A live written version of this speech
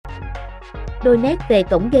Đôi nét về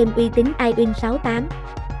cổng game uy tín iWin68.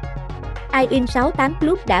 iWin68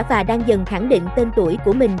 Club đã và đang dần khẳng định tên tuổi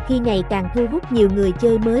của mình khi ngày càng thu hút nhiều người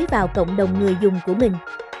chơi mới vào cộng đồng người dùng của mình.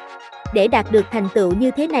 Để đạt được thành tựu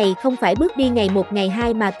như thế này không phải bước đi ngày một ngày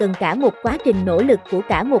hai mà cần cả một quá trình nỗ lực của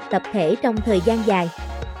cả một tập thể trong thời gian dài.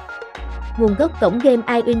 Nguồn gốc cổng game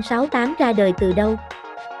iWin68 ra đời từ đâu?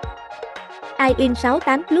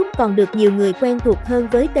 iWin68 Club còn được nhiều người quen thuộc hơn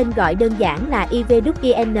với tên gọi đơn giản là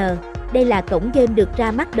IWIN. Đây là cổng game được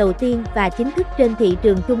ra mắt đầu tiên và chính thức trên thị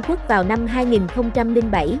trường Trung Quốc vào năm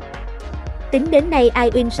 2007. Tính đến nay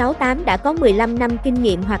iWin68 đã có 15 năm kinh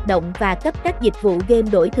nghiệm hoạt động và cấp các dịch vụ game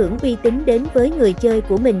đổi thưởng uy tín đến với người chơi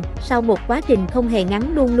của mình. Sau một quá trình không hề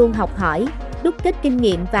ngắn luôn luôn học hỏi, đúc kết kinh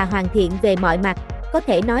nghiệm và hoàn thiện về mọi mặt, có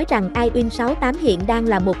thể nói rằng iWin68 hiện đang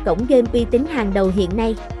là một cổng game uy tín hàng đầu hiện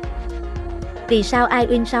nay. Vì sao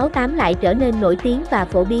iWin68 lại trở nên nổi tiếng và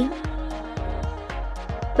phổ biến?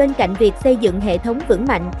 Bên cạnh việc xây dựng hệ thống vững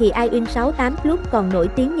mạnh thì iWin68 Club còn nổi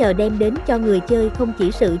tiếng nhờ đem đến cho người chơi không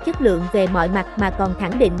chỉ sự chất lượng về mọi mặt mà còn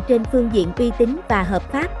khẳng định trên phương diện uy tín và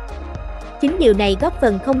hợp pháp. Chính điều này góp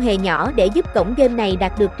phần không hề nhỏ để giúp cổng game này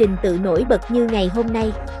đạt được trình tự nổi bật như ngày hôm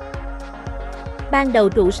nay. Ban đầu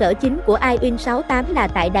trụ sở chính của iWin68 là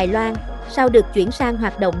tại Đài Loan, sau được chuyển sang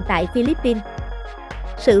hoạt động tại Philippines.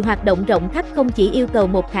 Sự hoạt động rộng khắp không chỉ yêu cầu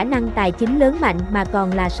một khả năng tài chính lớn mạnh mà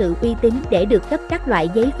còn là sự uy tín để được cấp các loại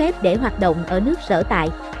giấy phép để hoạt động ở nước sở tại.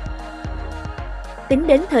 Tính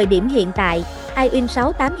đến thời điểm hiện tại,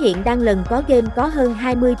 iWin68 hiện đang lần có game có hơn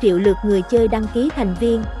 20 triệu lượt người chơi đăng ký thành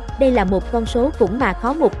viên. Đây là một con số khủng mà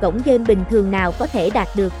khó một cổng game bình thường nào có thể đạt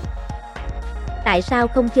được. Tại sao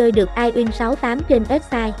không chơi được iWin68 trên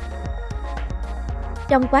website?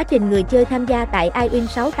 Trong quá trình người chơi tham gia tại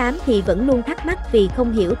iWin68 thì vẫn luôn thắc mắc vì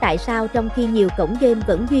không hiểu tại sao trong khi nhiều cổng game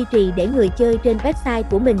vẫn duy trì để người chơi trên website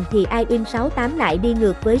của mình thì iWin68 lại đi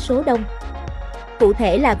ngược với số đông. Cụ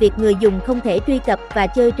thể là việc người dùng không thể truy cập và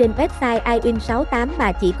chơi trên website iWin68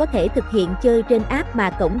 mà chỉ có thể thực hiện chơi trên app mà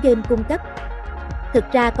cổng game cung cấp.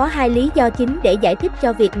 Thực ra có hai lý do chính để giải thích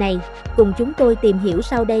cho việc này, cùng chúng tôi tìm hiểu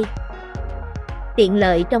sau đây. Tiện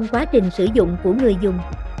lợi trong quá trình sử dụng của người dùng.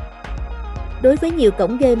 Đối với nhiều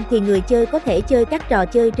cổng game thì người chơi có thể chơi các trò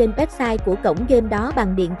chơi trên website của cổng game đó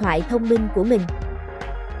bằng điện thoại thông minh của mình.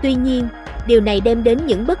 Tuy nhiên, điều này đem đến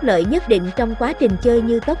những bất lợi nhất định trong quá trình chơi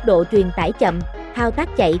như tốc độ truyền tải chậm, thao tác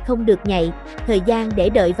chạy không được nhạy, thời gian để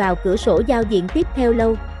đợi vào cửa sổ giao diện tiếp theo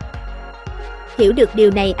lâu. Hiểu được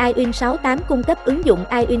điều này, iWin68 cung cấp ứng dụng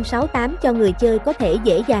iWin68 cho người chơi có thể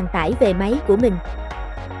dễ dàng tải về máy của mình.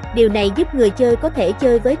 Điều này giúp người chơi có thể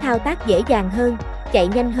chơi với thao tác dễ dàng hơn, chạy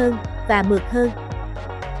nhanh hơn và mượt hơn.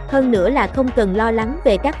 Hơn nữa là không cần lo lắng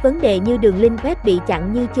về các vấn đề như đường link web bị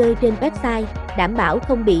chặn như chơi trên website, đảm bảo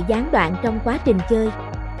không bị gián đoạn trong quá trình chơi.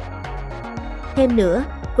 Thêm nữa,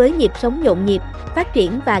 với nhịp sống nhộn nhịp, phát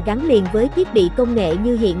triển và gắn liền với thiết bị công nghệ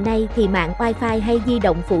như hiện nay thì mạng Wi-Fi hay di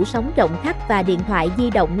động phủ sóng rộng khắp và điện thoại di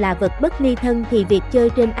động là vật bất ly thân thì việc chơi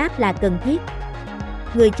trên app là cần thiết.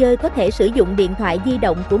 Người chơi có thể sử dụng điện thoại di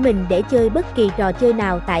động của mình để chơi bất kỳ trò chơi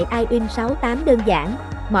nào tại iWin68 đơn giản,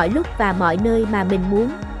 mọi lúc và mọi nơi mà mình muốn,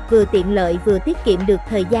 vừa tiện lợi vừa tiết kiệm được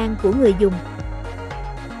thời gian của người dùng.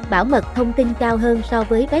 Bảo mật thông tin cao hơn so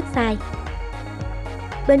với website.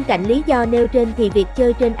 Bên cạnh lý do nêu trên thì việc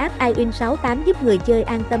chơi trên app iWin68 giúp người chơi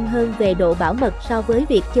an tâm hơn về độ bảo mật so với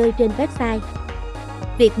việc chơi trên website.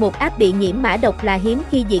 Việc một app bị nhiễm mã độc là hiếm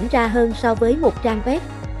khi diễn ra hơn so với một trang web.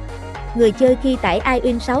 Người chơi khi tải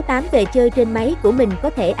iWin68 về chơi trên máy của mình có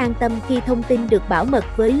thể an tâm khi thông tin được bảo mật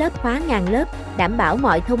với lớp khóa ngàn lớp, đảm bảo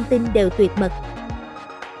mọi thông tin đều tuyệt mật.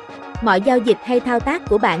 Mọi giao dịch hay thao tác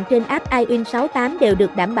của bạn trên app iWin68 đều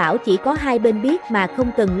được đảm bảo chỉ có hai bên biết mà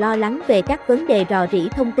không cần lo lắng về các vấn đề rò rỉ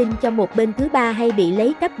thông tin cho một bên thứ ba hay bị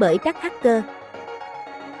lấy cắp bởi các hacker.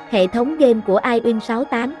 Hệ thống game của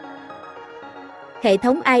iWin68. Hệ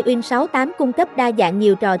thống iWin68 cung cấp đa dạng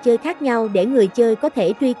nhiều trò chơi khác nhau để người chơi có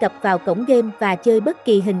thể truy cập vào cổng game và chơi bất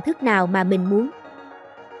kỳ hình thức nào mà mình muốn.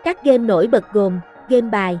 Các game nổi bật gồm game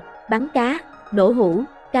bài, bắn cá, nổ hũ,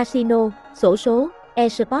 casino, xổ số,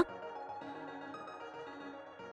 eSports.